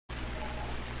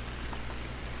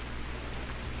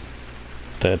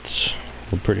that's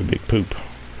a pretty big poop.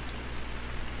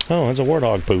 Oh, it's a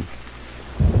warthog poop.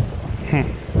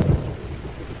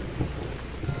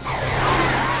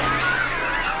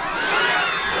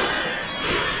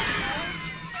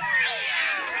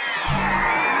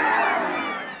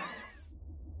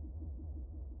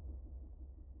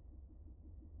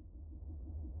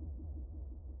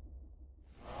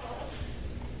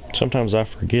 Sometimes I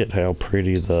forget how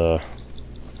pretty the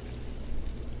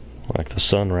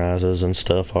sunrises and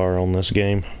stuff are on this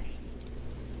game.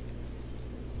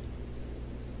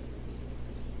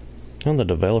 And the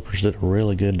developers did a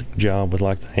really good job with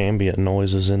like the ambient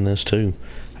noises in this too.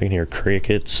 I can hear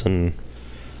crickets and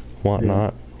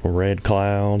whatnot, red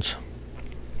clouds.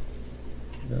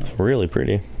 It's really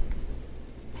pretty.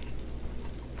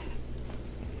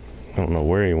 I don't know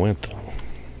where he went though.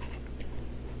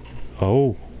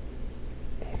 Oh,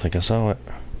 I think I saw it.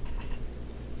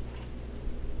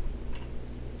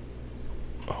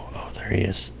 Oh, there he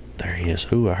is. There he is.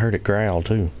 Ooh, I heard it growl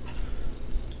too.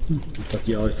 Like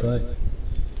you always say.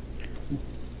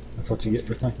 That's what you get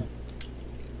for thinking.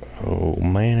 Oh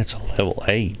man, it's a level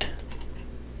 8.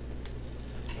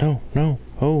 No, no,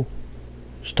 oh,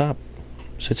 stop,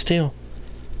 sit still.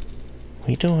 What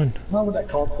are you doing? Why would that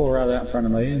car pull right out in front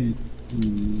of me?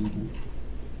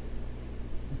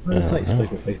 Let's take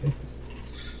speak with people.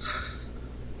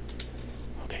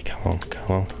 Okay, come on,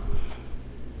 come on.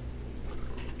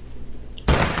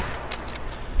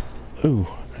 Ooh,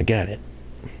 I got it.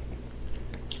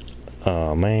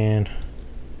 Oh man.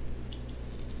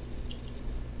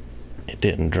 It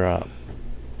didn't drop.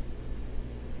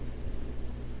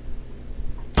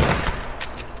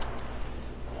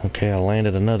 Okay, I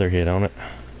landed another hit on it.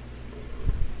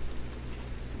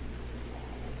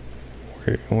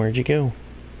 Where'd you go?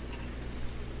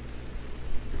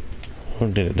 Oh,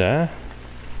 did it die?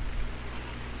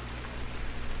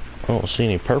 I don't see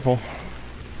any purple.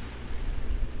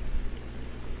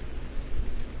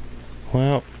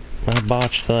 Well, I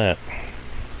botched that.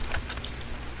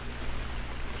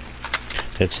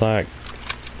 It's like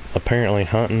apparently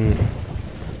hunting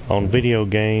on video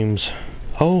games.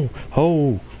 Oh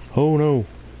no.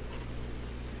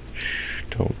 Shh,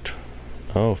 don't.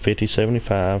 Oh,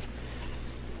 5075.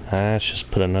 Let's just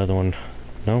put another one.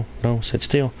 No, sit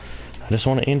still. I just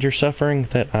want to end your suffering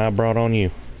that I brought on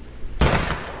you.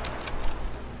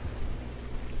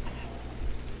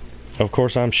 Of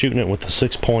course, I'm shooting it with the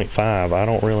 6.5. I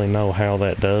don't really know how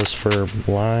that does for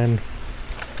line.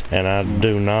 And I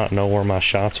do not know where my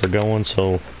shots are going,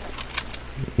 so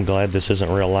I'm glad this isn't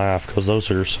real life, because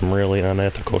those are some really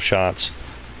unethical shots.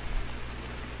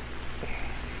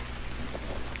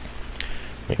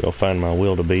 Let me go find my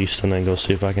wildebeest and then go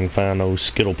see if I can find those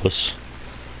Skittlepuss.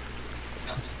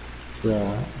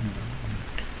 Right.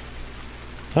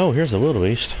 Oh, here's the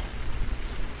wildebeest.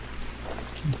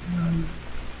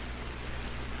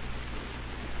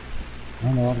 I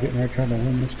don't know, I'm getting ready trying to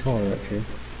win this car right here.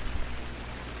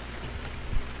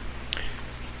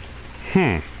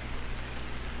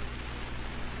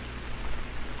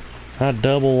 I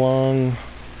double lung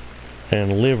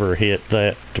and liver hit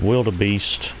that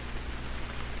wildebeest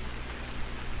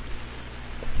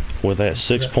with that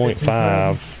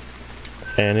 6.5,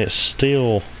 and it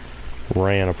still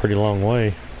ran a pretty long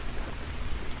way.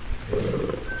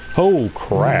 Oh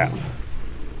crap.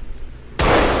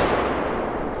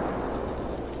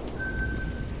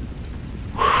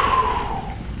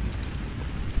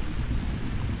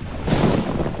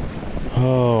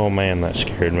 Oh man, that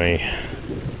scared me.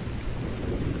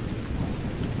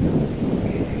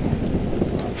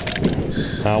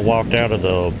 I walked out of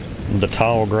the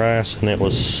tall grass and it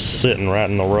was sitting right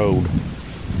in the road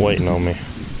waiting on me.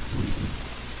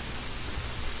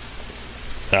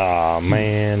 Ah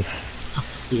man.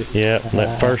 Yep,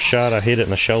 that first shot I hit it in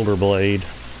the shoulder blade.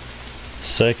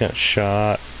 Second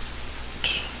shot,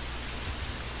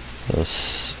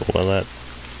 well that,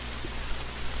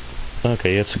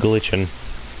 okay, it's glitching.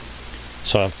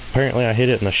 So apparently I hit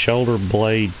it in the shoulder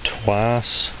blade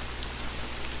twice,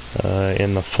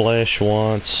 in the flesh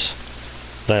once.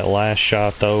 That last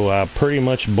shot though, I pretty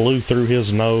much blew through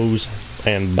his nose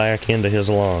and back into his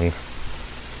lung.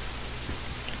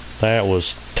 That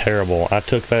was terrible. I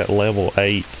took that level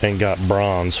 8 and got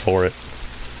bronze for it.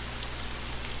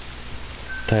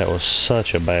 That was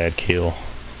such a bad kill.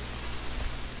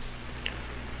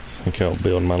 I think I'll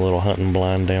build my little hunting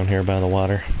blind down here by the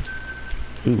water.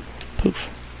 Ooh, poof.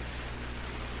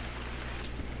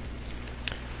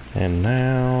 And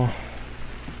now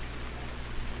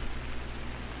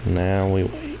we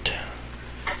wait.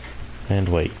 And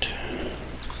wait.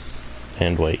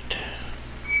 And wait.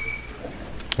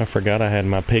 I forgot I had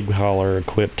my pig hauler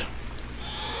equipped.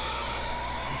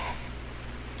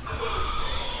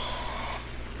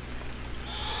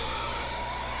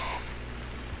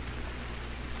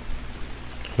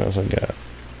 else I got?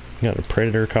 Got a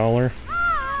predator collar.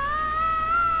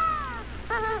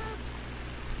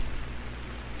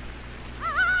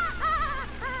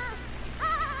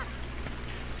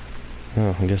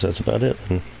 Oh, I guess that's about it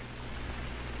then.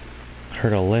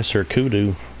 Heard a lesser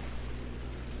kudu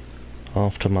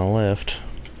off to my left.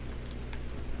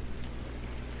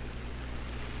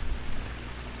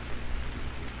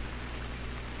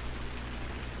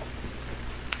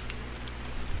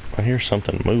 I hear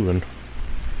something moving.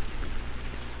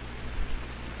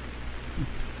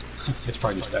 It's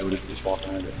probably just Odie just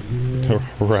walking over there.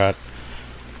 Right.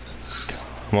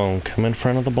 Come on, come in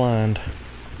front of the blind.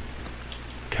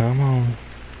 Come on.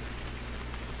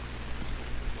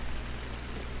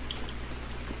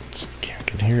 I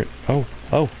can hear it. Oh,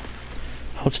 oh.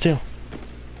 Hold still.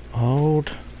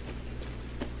 Hold.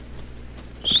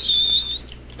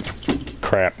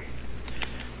 Crap.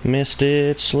 Missed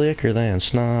it slicker than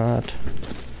snot.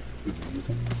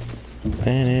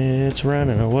 And it's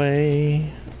running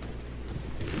away.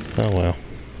 Oh well.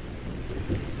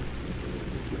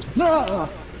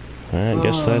 I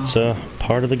guess that's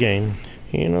part of the game.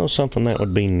 You know, something that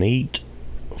would be neat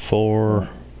for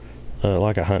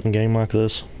like a hunting game like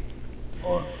this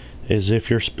is if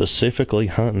you're specifically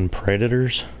hunting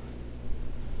predators.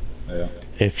 Yeah.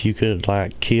 If you could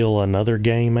like kill another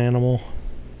game animal.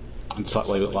 And just like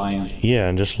leave it laying. Yeah,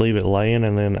 and just leave it laying,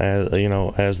 and then as you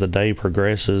know, as the day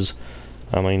progresses,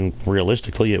 I mean,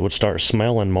 realistically, it would start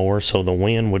smelling more, so the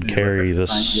wind would carry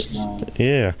this.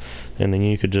 Yeah, and then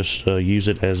you could just use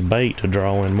it as bait to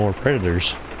draw in more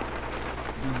predators.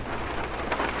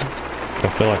 I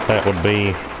feel like that would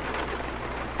be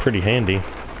pretty handy.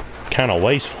 Kind of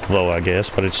wasteful, though, I guess,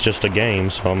 but it's just a game,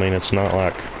 so I mean, it's not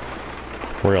like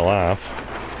real life.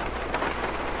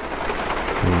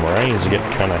 The rain's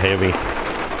getting kind of heavy.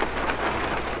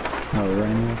 Oh, the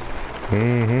rain is?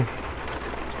 Mm-hmm.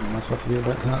 I'm not supposed to do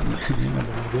about hunting. You're not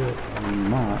going to do it. I mean, you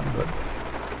might, but...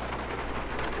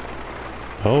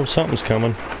 Oh, something's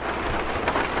coming.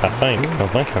 I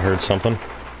think I heard something.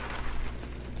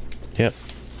 Yep.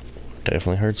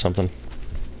 Definitely heard something.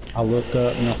 I looked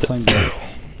up and I seen the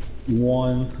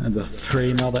 1 and the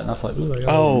 3 and all that, and I was like, ooh, I got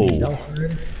oh,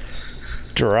 already.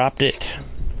 Dropped it.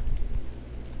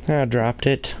 I dropped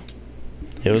it.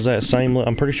 It was that same,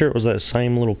 I'm pretty sure it was that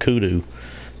same little kudu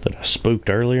that I spooked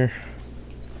earlier.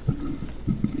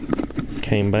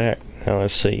 Came back. Now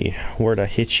let's see. Where'd I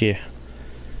hit you,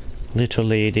 little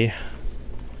lady?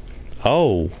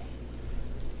 Oh.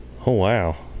 Oh,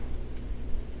 wow.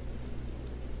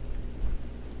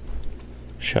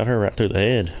 Shot her right through the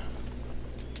head.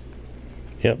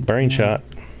 Yep, brain shot.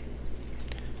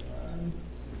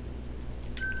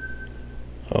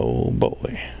 Oh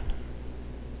boy.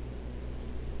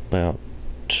 About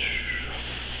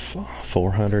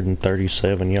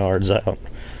 437 yards out,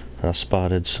 I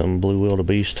spotted some blue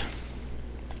wildebeest.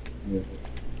 Yeah.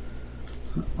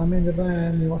 I'm in the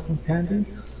van. You want some candy?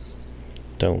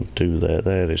 Don't do that.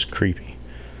 That is creepy.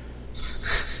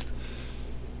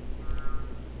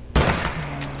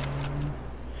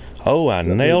 Oh, I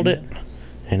nailed it.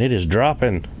 And it is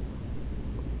dropping.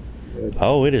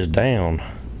 Oh, it is down.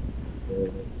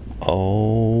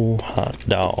 Oh, hot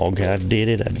dog. I did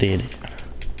it. I did it.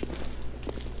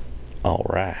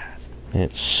 Alright.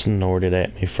 It snorted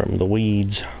at me from the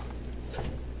weeds.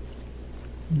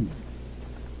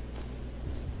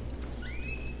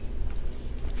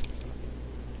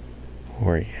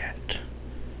 Where you at?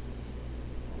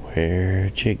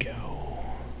 Where'd you go?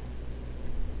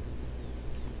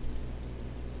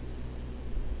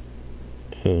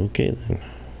 Okay then.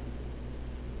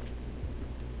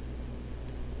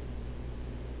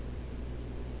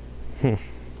 Let's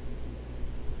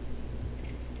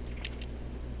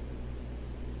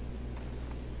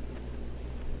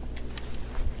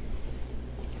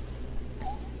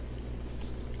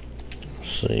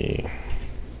see.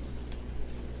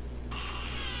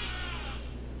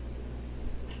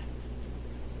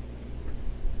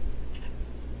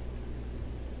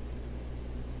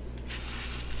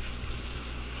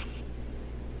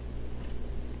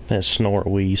 That snort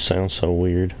wheeze sounds so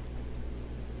weird.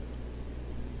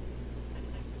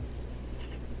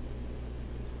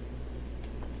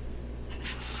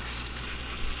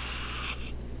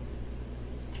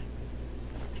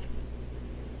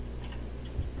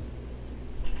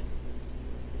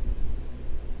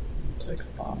 Take a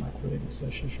bomb liquidity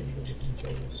session for the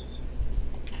controls.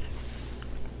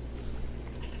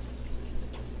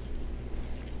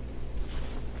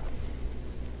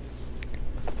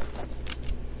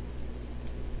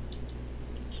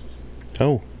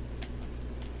 Oh.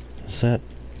 Is that...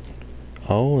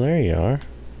 Oh, there you are.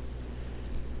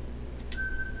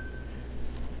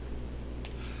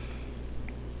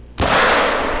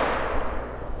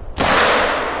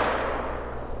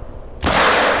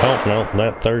 Oh no,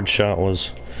 that third shot was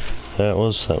that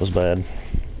was bad.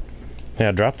 Yeah,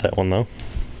 I dropped that one though.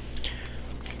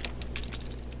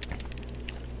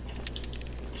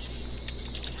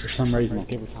 For some reason, it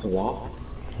gave us a wall.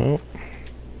 Oh.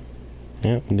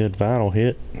 Yep, good vital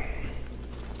hit.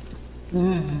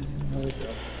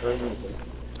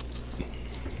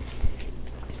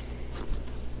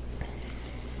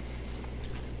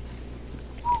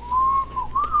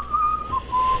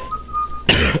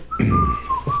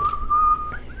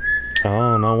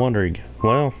 Oh, no wonder he...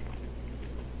 Well...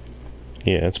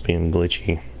 Yeah, it's being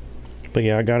glitchy. But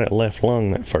yeah, I got it left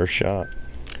lung that first shot.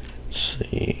 Let's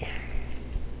see...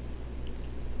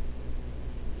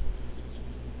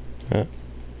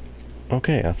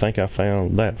 Okay, I think I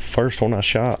found that first one I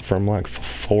shot from like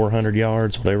 400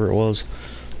 yards, whatever it was.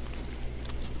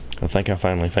 I think I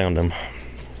finally found him.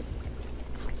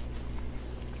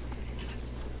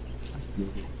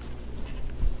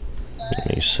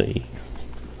 Let me see.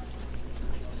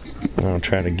 I'll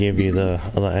try to give you the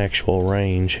actual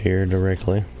range here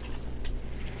directly.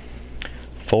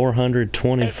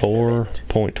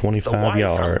 424.25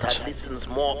 yards. Listens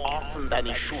more often than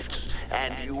he shoots,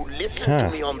 and you listen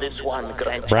to me on this one,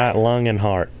 grandchild. Right lung and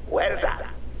heart. Well done.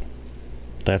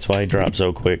 That's why he dropped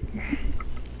so quick.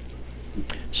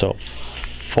 So,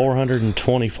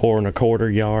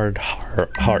 424.25 yard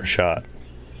heart shot.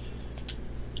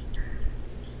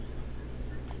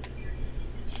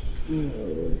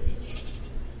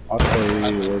 I'll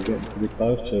say we're getting pretty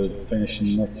close to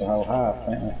finishing up the whole half,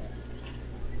 ain't we?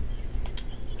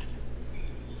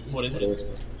 What is it?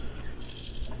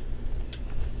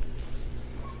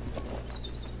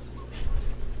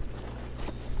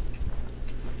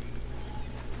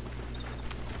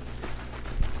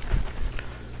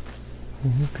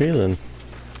 Okay then.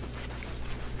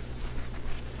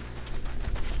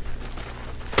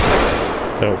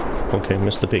 Oh, okay,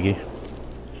 missed the piggy.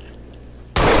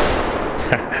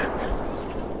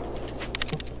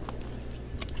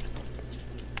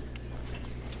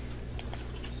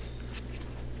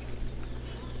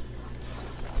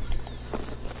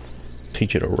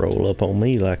 Teach you to roll up on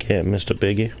me like that, Mr.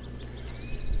 Piggy.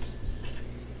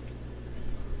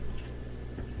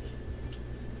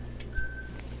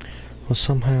 Well,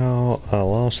 somehow I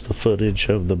lost the footage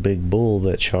of the big bull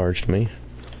that charged me.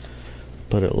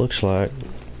 But it looks like...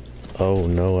 Oh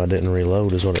no, I didn't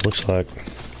reload is what it looks like.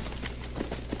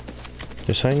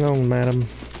 Just hang on, madam.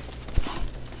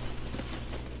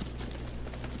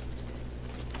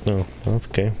 Oh,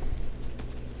 okay.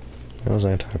 That was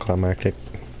anticlimactic.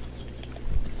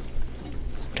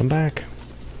 Come back.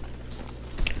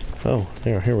 Oh,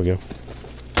 here we go.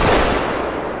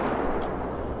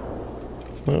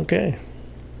 Okay.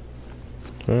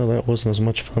 Well, that wasn't as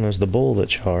much fun as the bull that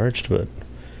charged, but...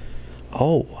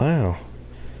 Oh, wow.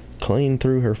 Clean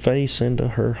through her face into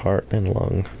her heart and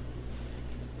lung.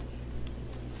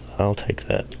 I'll take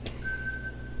that.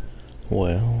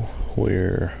 Well,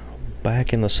 we're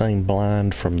back in the same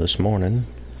blind from this morning.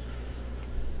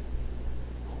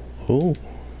 Oh,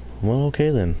 well, okay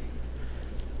then.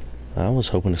 I was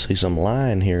hoping to see some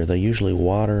line here. They usually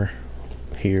water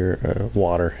here.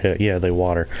 Yeah, they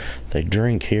water. They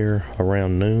drink here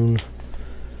around noon.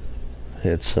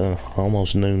 It's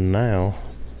almost noon now,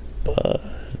 but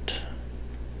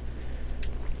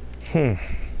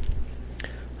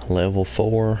level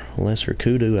 4 lesser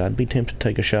kudu. I'd be tempted to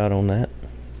take a shot on that.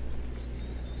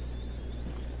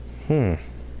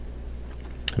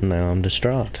 Now I'm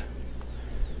distraught.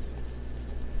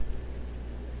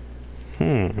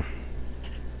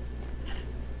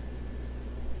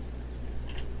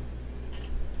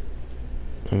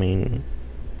 I mean,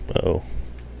 uh-oh.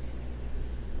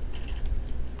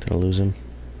 Did I lose him?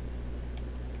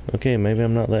 Okay, maybe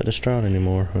I'm not that distraught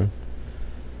anymore, huh?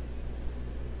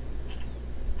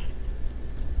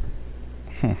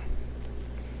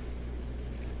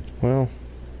 Well,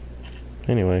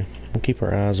 anyway, we'll keep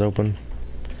our eyes open.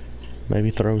 Maybe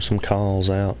throw some calls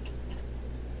out.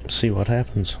 See what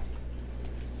happens.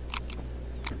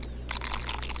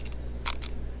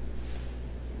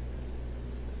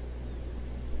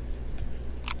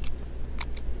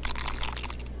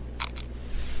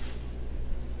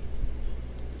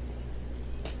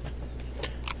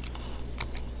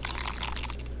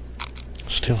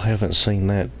 Still haven't seen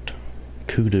that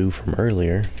kudu from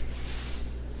earlier.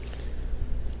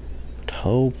 But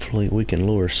hopefully we can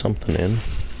lure something in.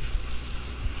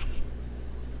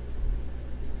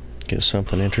 Get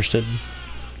something interested.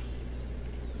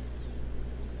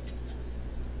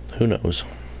 Who knows?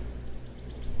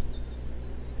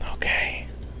 Okay.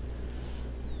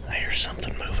 I hear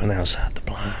something moving outside the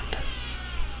blind.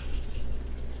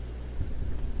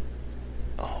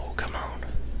 Oh.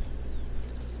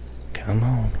 Come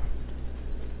on.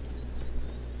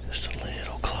 Just a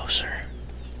little closer.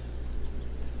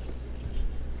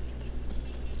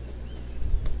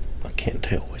 I can't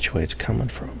tell which way it's coming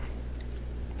from.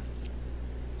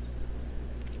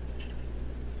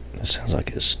 It sounds like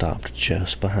it stopped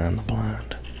just behind the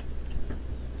blind.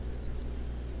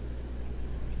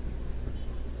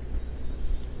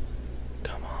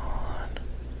 Come on.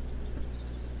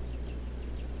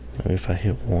 Maybe if I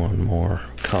hit one more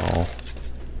call.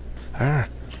 Ah!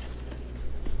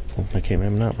 Well, okay,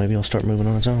 maybe not. Maybe I'll start moving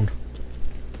on its own.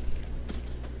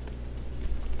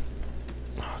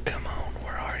 Oh, come on.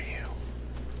 Where are you?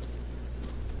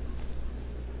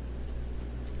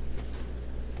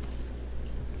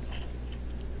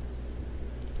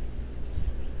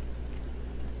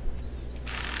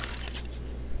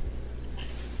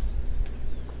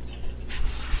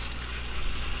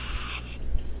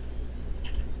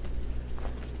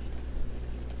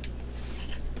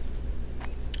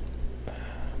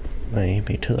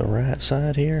 Maybe to the right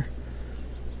side here?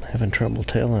 Having trouble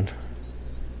telling.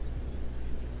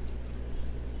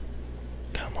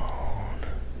 Come on.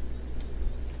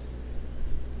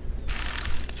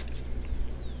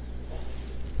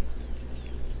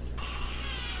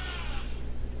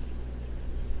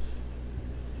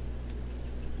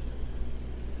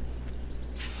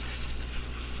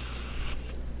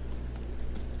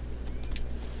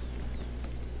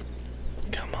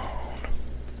 Come on.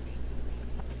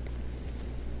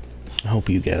 I hope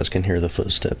you guys can hear the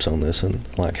footsteps on this and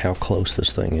like how close this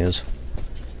thing is.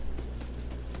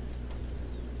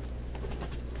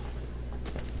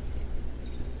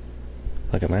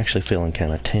 Like I'm actually feeling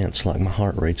kind of tense, like my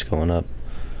heart rate's going up.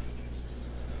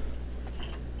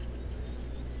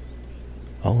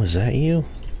 Oh, is that you?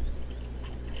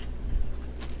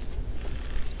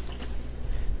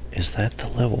 Is that the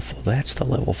level 4? That's the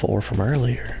level 4 from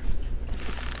earlier.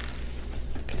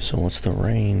 Okay, so what's the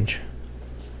range?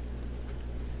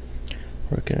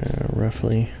 We're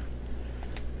roughly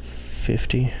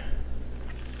 50.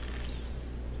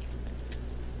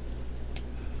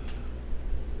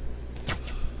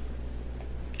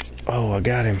 Oh, I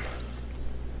got him.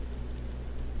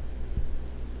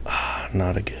 Ah,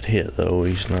 not a good hit though.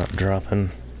 He's not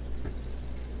dropping.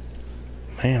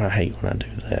 Man, I hate when I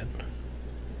do that.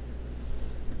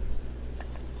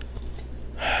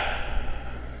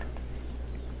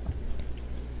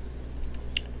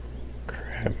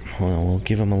 Well, we'll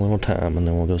give him a little time and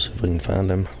then we'll go see if we can find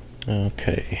him.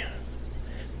 Okay.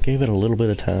 Gave it a little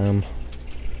bit of time.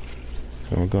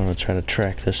 And we're going to try to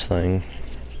track this thing.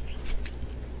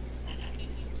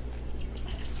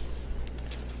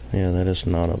 Yeah, that is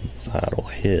not a vital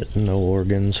hit. No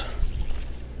organs.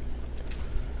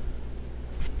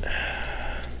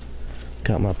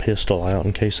 Got my pistol out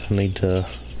in case I need to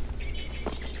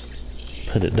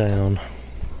put it down.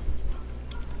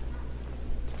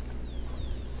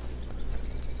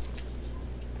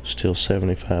 Still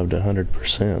 75 to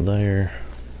 100% there.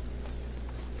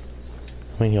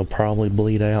 I mean, he'll probably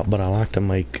bleed out, but I like to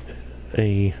make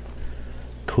a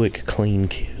quick, clean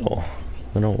kill.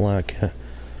 I don't like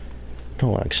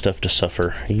stuff to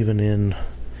suffer, even in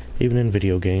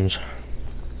video games.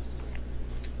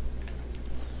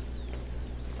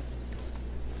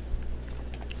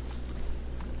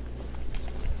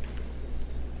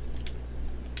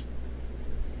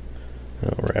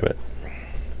 Oh, rabbit.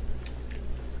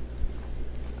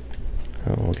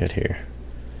 Oh, we'll get here.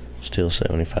 Still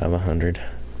 75, 100.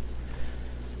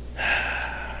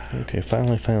 Okay,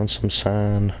 finally found some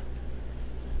sign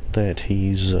that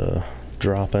he's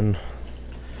dropping.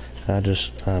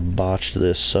 I botched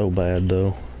this so bad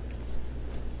though.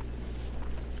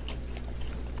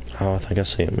 Oh, I think I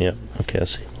see him. Yep. Okay, I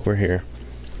see him over here.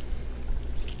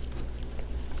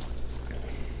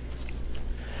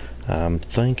 I'm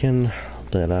thinking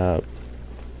that I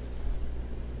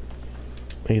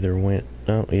either went,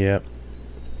 oh, yep.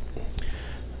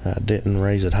 I didn't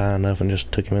raise it high enough and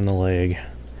just took him in the leg.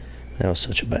 That was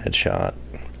such a bad shot.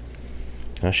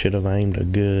 I should have aimed a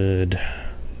good,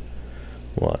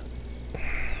 what?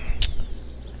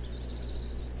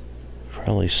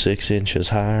 Probably 6 inches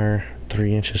higher,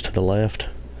 3 inches to the left.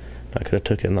 I could have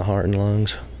took it in the heart and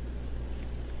lungs.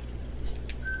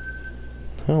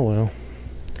 Oh well.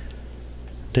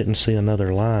 Didn't see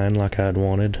another lion like I'd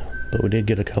wanted, but we did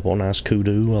get a couple nice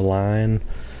kudu, a lion,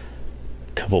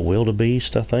 a couple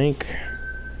wildebeest, I think.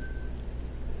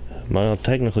 Well,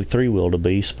 technically 3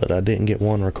 wildebeest, but I didn't get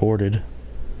one recorded.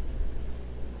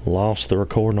 Lost the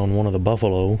recording on one of the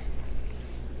buffalo,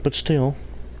 but still,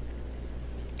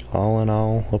 all in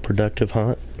all, a productive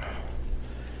hunt.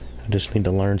 I just need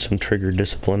to learn some trigger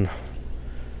discipline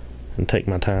and take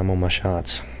my time on my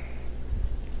shots.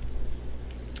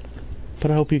 But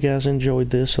I hope you guys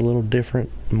enjoyed this, a little different,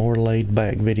 more laid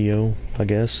back video, I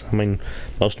guess. I mean,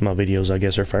 most of my videos, I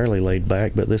guess, are fairly laid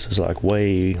back, but this is like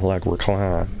way, like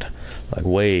reclined, like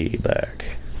way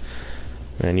back.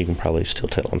 And you can probably still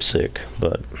tell I'm sick,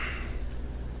 but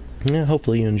yeah,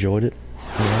 hopefully you enjoyed it.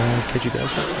 And I'll catch you guys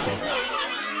next time.